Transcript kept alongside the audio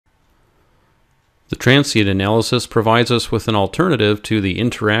The transient analysis provides us with an alternative to the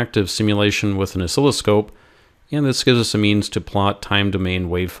interactive simulation with an oscilloscope, and this gives us a means to plot time domain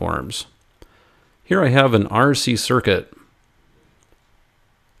waveforms. Here I have an RC circuit.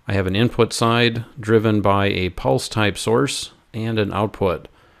 I have an input side driven by a pulse type source and an output.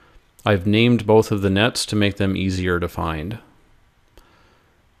 I've named both of the nets to make them easier to find.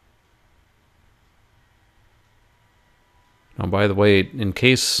 Now, by the way, in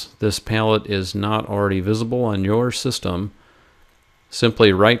case this palette is not already visible on your system,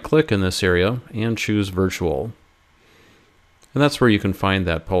 simply right-click in this area and choose Virtual. And that's where you can find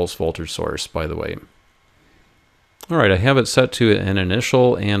that pulse voltage source, by the way. All right, I have it set to an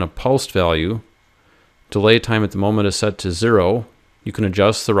initial and a pulsed value. Delay time at the moment is set to 0. You can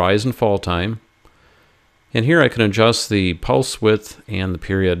adjust the rise and fall time. And here I can adjust the pulse width and the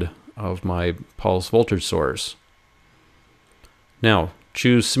period of my pulse voltage source. Now,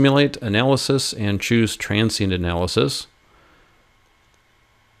 choose Simulate Analysis and choose Transient Analysis.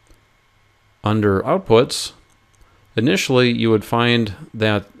 Under Outputs, initially you would find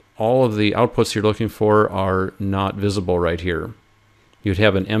that all of the outputs you're looking for are not visible right here. You'd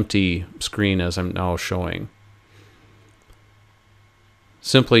have an empty screen as I'm now showing.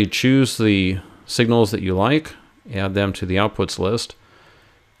 Simply choose the signals that you like, add them to the outputs list,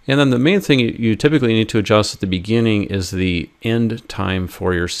 and then the main thing you typically need to adjust at the beginning is the end time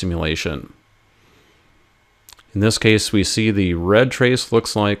for your simulation. In this case, we see the red trace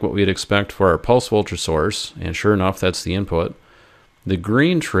looks like what we'd expect for our pulse voltage source, and sure enough, that's the input. The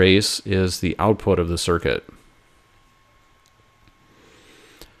green trace is the output of the circuit.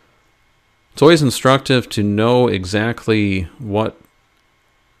 It's always instructive to know exactly what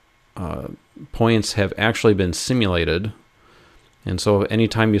points have actually been simulated. And so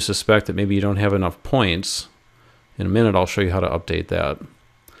anytime you suspect that maybe you don't have enough points, in a minute I'll show you how to update that.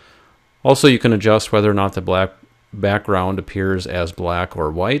 Also, you can adjust whether or not the black background appears as black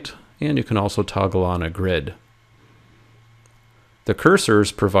or white, and you can also toggle on a grid. The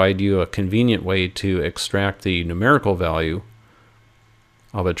cursors provide you a convenient way to extract the numerical value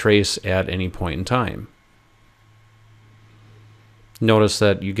of a trace at any point in time. Notice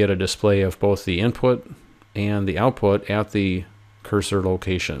that you get a display of both the input and the output at the cursor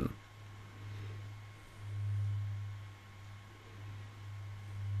location.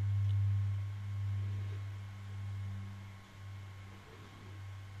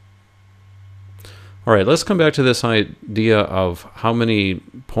 All right, let's come back to this idea of how many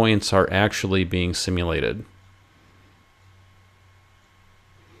points are actually being simulated.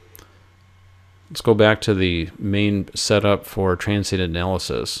 Let's go back to the main setup for transient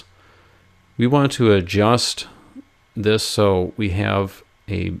analysis. We want to adjust this so we have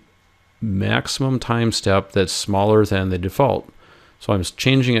a maximum time step that's smaller than the default. So I'm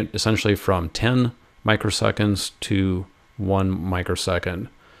changing it essentially from 10 microseconds to 1 microsecond.